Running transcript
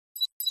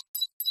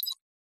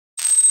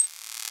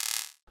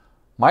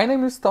My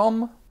name is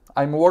Tom.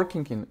 I'm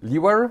working in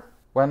Liware,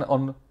 where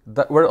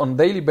on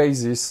daily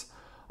basis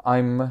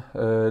I'm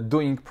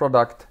doing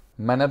product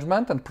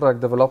management and product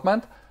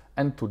development,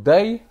 and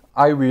today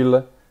I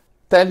will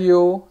tell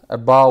you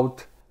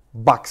about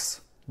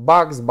bugs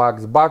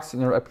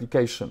in your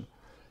application.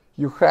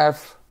 You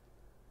have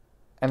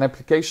an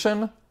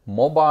application,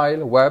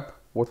 mobile, web,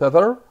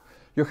 whatever.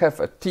 You have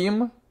a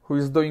team who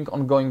is doing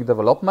ongoing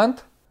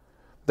development.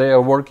 They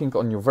are working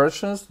on new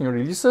versions, new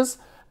releases,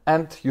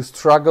 and you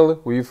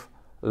struggle with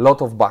a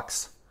lot of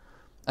bugs.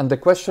 And the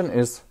question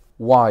is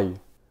why?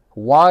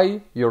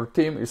 Why your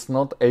team is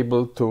not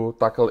able to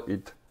tackle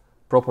it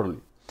properly?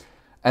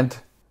 And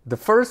the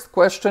first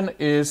question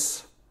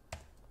is,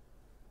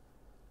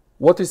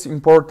 what is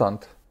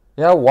important?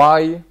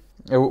 Why?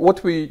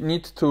 What we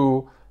need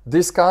to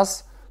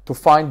discuss to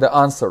find the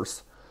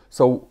answers.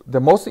 So the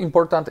most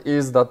important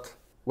is that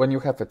when you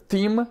have a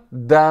team,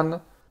 then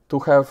to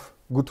have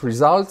good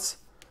results,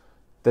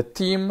 the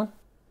team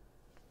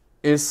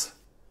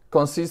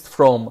consists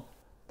from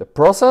the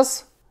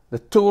process, the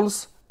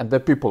tools, and the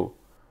people.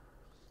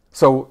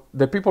 So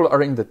the people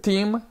are in the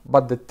team,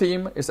 but the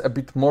team is a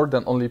bit more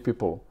than only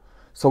people.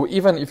 So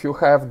even if you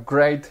have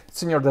great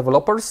senior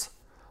developers,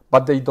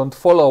 but they don't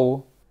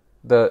follow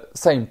the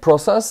same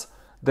process,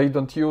 they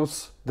don't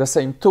use the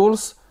same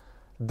tools,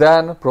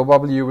 then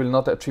probably you will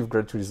not achieve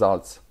great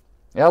results.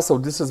 So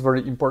this is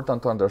very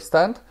important to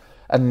understand.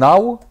 And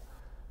now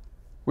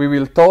we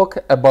will talk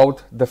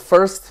about the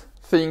first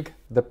thing,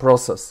 the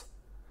process.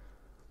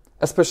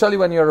 Especially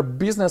when you're a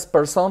business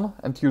person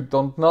and you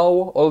don't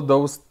know all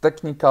those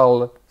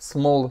technical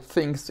small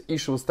things,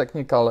 issues,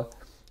 technical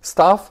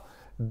stuff,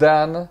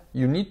 then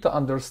you need to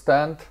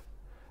understand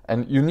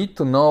and you need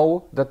to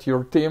know that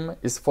your team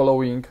is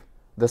following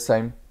the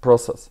same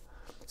process.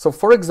 So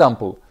for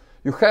example,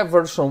 you have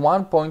version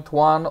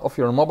 1.1 of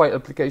your mobile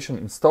application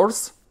in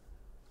stores,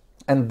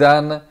 and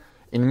then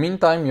in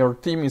meantime your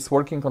team is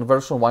working on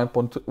version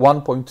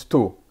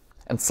 1.2,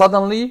 and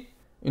suddenly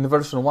in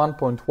version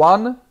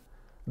 1.1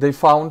 they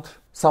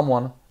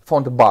someone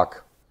found a bug.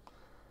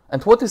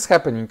 And what is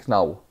happening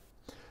now?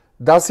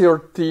 Is your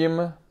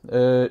team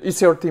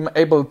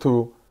able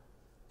to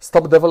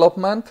stop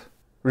development,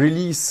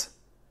 release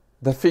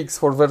the fix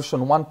for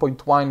version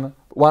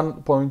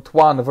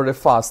 1.1 very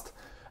fast,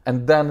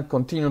 and then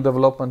continue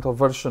development of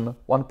version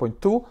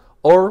 1.2,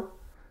 or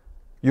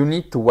you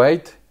need to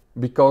wait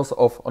because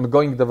of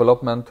ongoing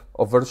development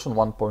of version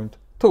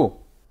 1.2?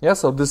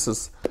 So this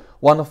is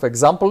one of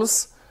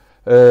examples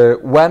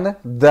when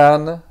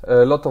then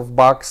a lot of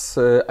bugs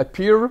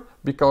appear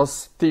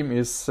because team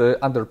is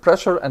under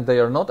pressure and they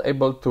are not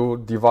able to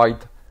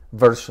divide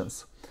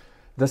versions.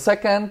 The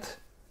second,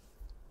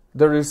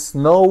 there is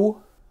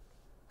no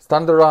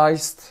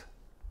standardized,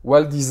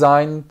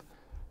 well-designed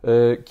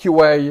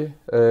QA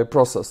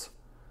process.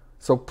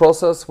 So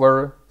process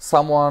where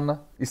someone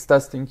is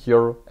testing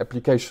your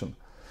application.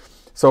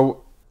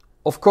 So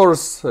of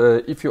course,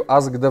 if you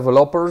ask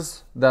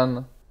developers,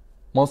 then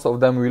most of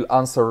them will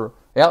answer,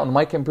 on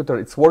my computer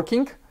it's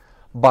working,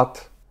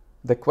 but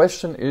the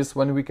question is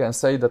when we can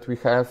say that we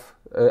have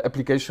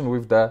application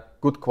with the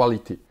good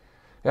quality.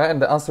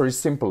 And the answer is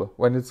simple,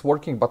 when it's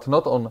working, but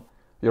not on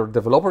your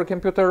developer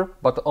computer,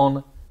 but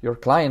on your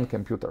client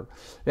computer.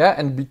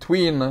 And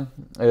between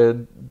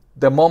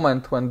the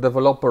moment when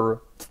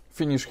developer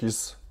finish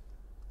his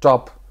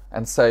job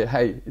and say,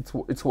 hey,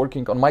 it's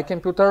working on my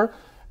computer,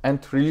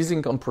 and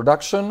releasing on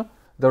production,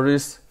 there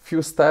is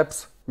few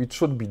steps which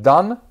should be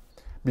done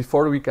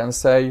before we can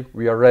say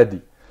we are ready.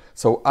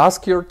 So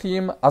ask your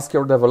team, ask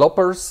your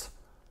developers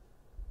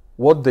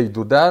what they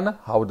do then,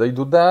 how they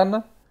do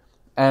then,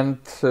 and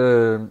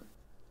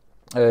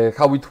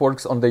how it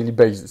works on daily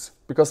basis.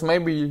 Because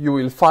maybe you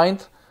will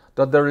find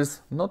that there is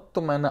not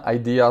too many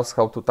ideas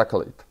how to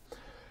tackle it.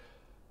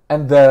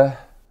 And the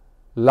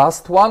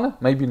last one,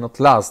 maybe not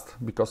last,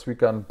 because we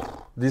can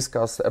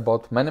discuss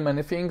about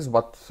many things,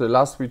 but the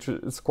last, which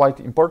is quite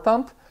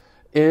important,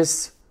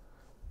 is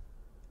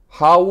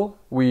how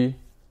we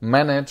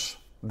manage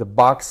the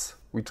bugs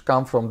which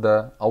come from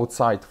the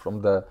outside,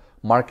 from the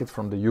market,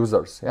 from the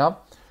users.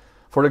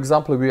 For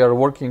example, we are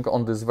working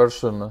on this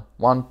version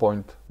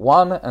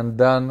 1.1, and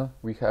then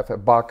we have a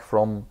bug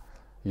from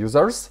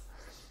users,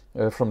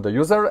 from the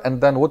user,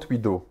 and then what we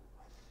do?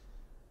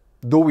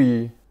 Do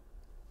we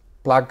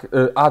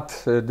add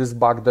this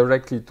bug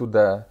directly to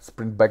the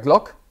sprint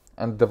backlog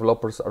and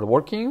developers are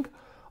working,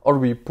 or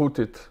we put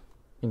it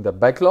in the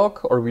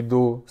backlog, or we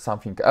do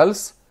something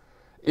else?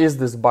 Is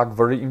this bug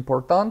very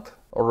important,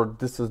 or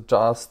this is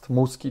just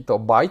mosquito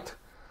bite,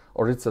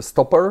 or it's a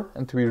stopper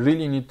and we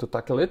really need to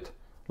tackle it?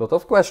 A lot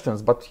of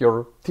questions, but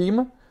your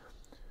team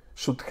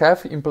should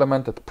have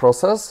implemented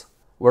process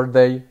where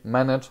they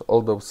manage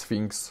all those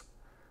things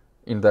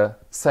in the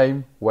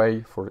same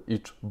way for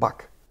each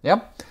bug.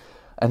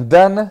 And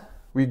then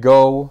we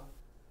go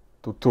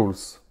to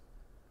tools.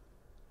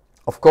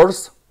 Of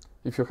course,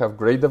 if you have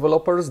great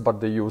developers but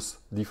they use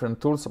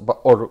different tools,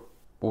 or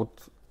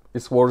what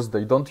is worse,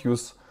 they don't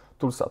use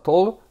tools at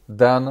all,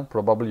 then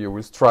probably you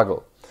will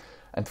struggle.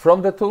 And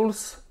from the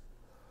tools,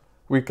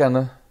 we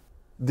can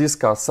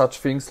discuss such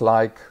things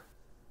like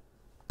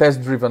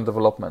test-driven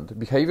development,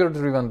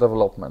 behavior-driven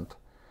development,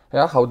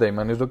 yeah, how they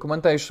manage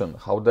documentation,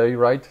 how they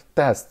write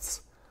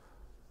tests,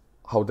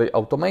 how they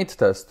automate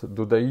tests,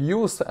 do they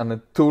use any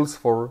tools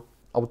for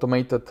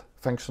automated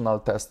functional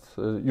test,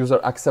 user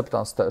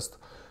acceptance test,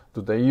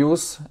 do they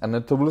use any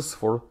tools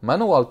for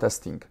manual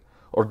testing,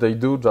 or they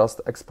do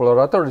just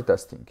exploratory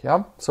testing,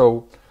 yeah?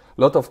 So,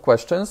 lot of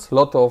questions,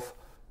 lot of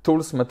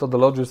tools,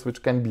 methodologies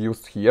which can be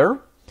used here,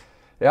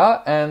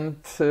 yeah, and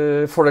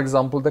for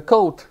example, the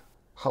code,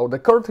 how the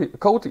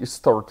code is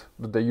stored,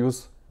 do they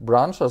use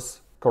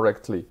branches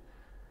correctly?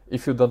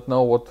 If you don't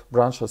know what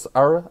branches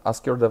are,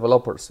 ask your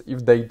developers.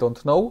 If they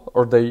don't know,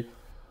 or they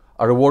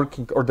are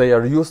working, or they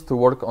are used to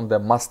work on the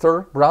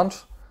master branch,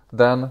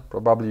 then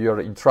probably you're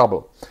in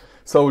trouble.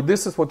 So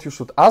this is what you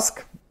should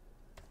ask.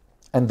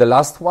 And the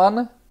last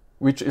one,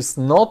 which is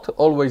not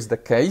always the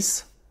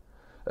case,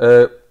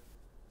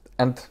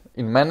 and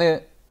in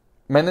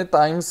many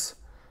times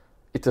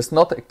it is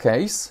not a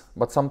case,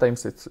 but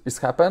sometimes it's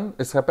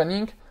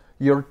happening,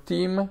 your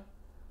team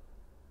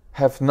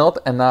have not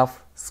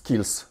enough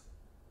skills.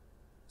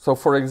 So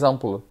for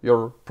example,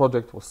 your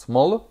project was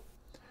small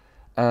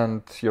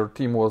and your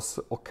team was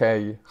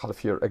okay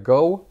half year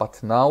ago,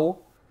 but now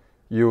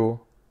you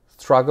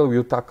struggle,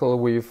 you tackle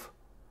with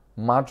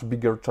much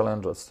bigger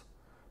challenges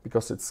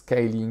because it's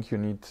scaling, you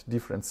need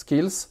different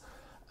skills,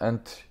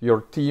 and your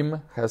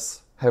team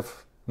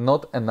have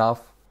not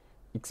enough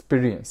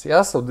experience.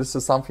 Yeah, so this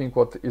is something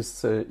what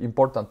is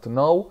important to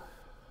know.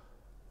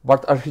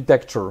 But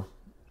architecture,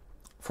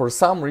 for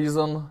some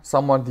reason,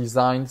 someone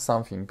designed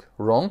something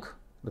wrong,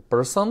 the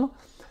person,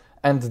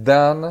 and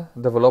then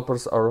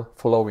developers are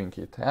following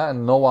it, yeah?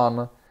 And no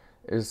one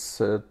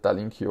is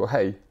telling you,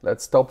 hey,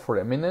 let's stop for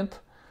a minute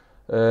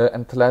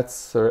and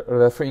let's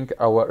rethink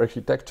our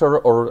architecture,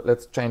 or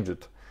let's change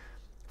it.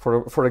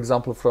 For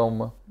example,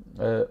 from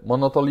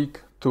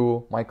monolithic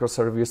to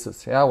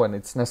microservices, yeah, when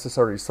it's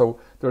necessary. So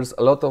there's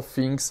a lot of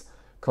things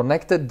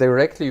connected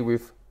directly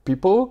with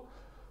people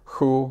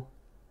who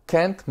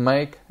can't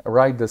make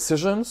right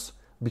decisions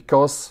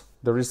because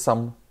there is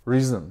some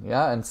reason,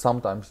 yeah, and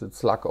sometimes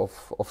it's lack of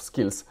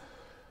skills.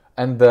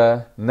 And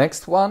the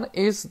next one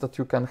is that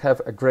you can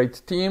have a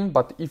great team,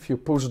 but if you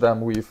push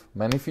them with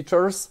many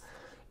features,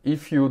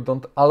 if you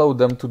don't allow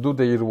them to do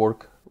their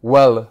work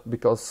well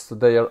because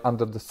they are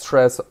under the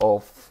stress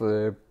of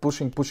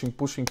pushing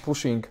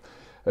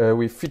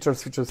with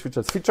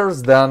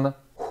features, then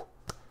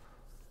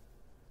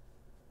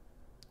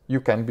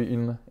you can be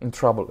in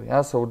trouble.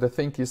 Yeah, so the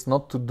thing is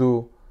not to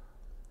do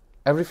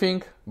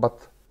everything,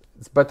 but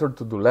it's better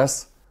to do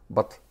less,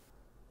 but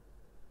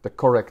the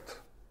correct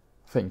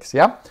things.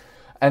 Yeah,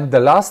 and the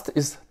last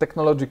is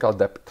technological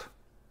debt.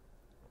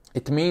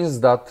 It means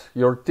that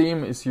your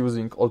team is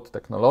using old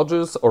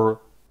technologies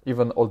or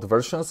even old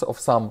versions of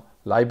some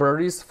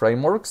libraries,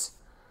 frameworks,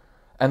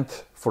 and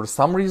for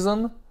some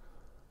reason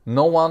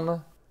no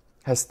one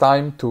has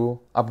time to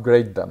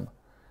upgrade them.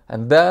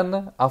 And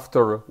then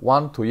after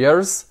 1-2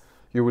 years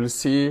you will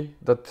see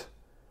that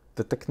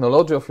the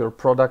technology of your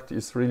product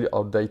is really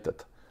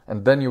outdated,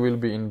 and then you will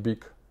be in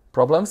big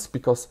problems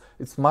because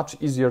it's much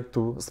easier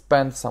to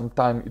spend some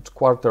time each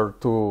quarter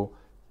to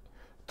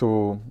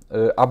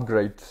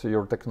upgrade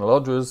your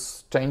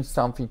technologies, change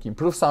something,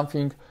 improve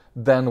something,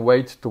 than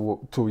wait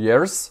 2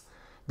 years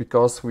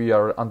because we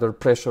are under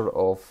pressure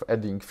of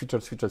adding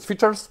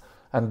features,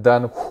 and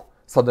then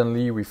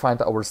suddenly we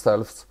find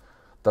ourselves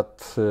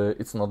that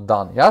it's not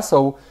done. Yeah,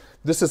 so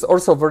this is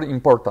also very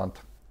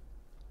important.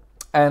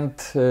 And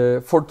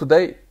for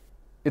today,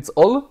 it's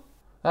all.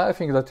 I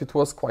think that it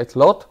was quite a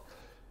lot.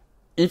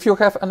 If you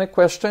have any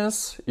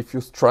questions, if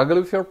you struggle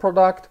with your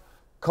product,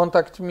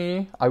 contact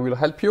me, I will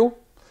help you.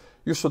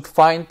 You should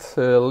find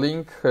a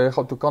link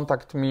how to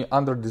contact me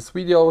under this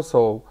video,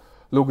 so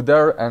look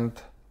there and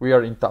we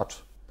are in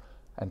touch.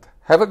 And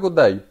have a good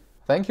day.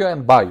 Thank you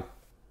and bye.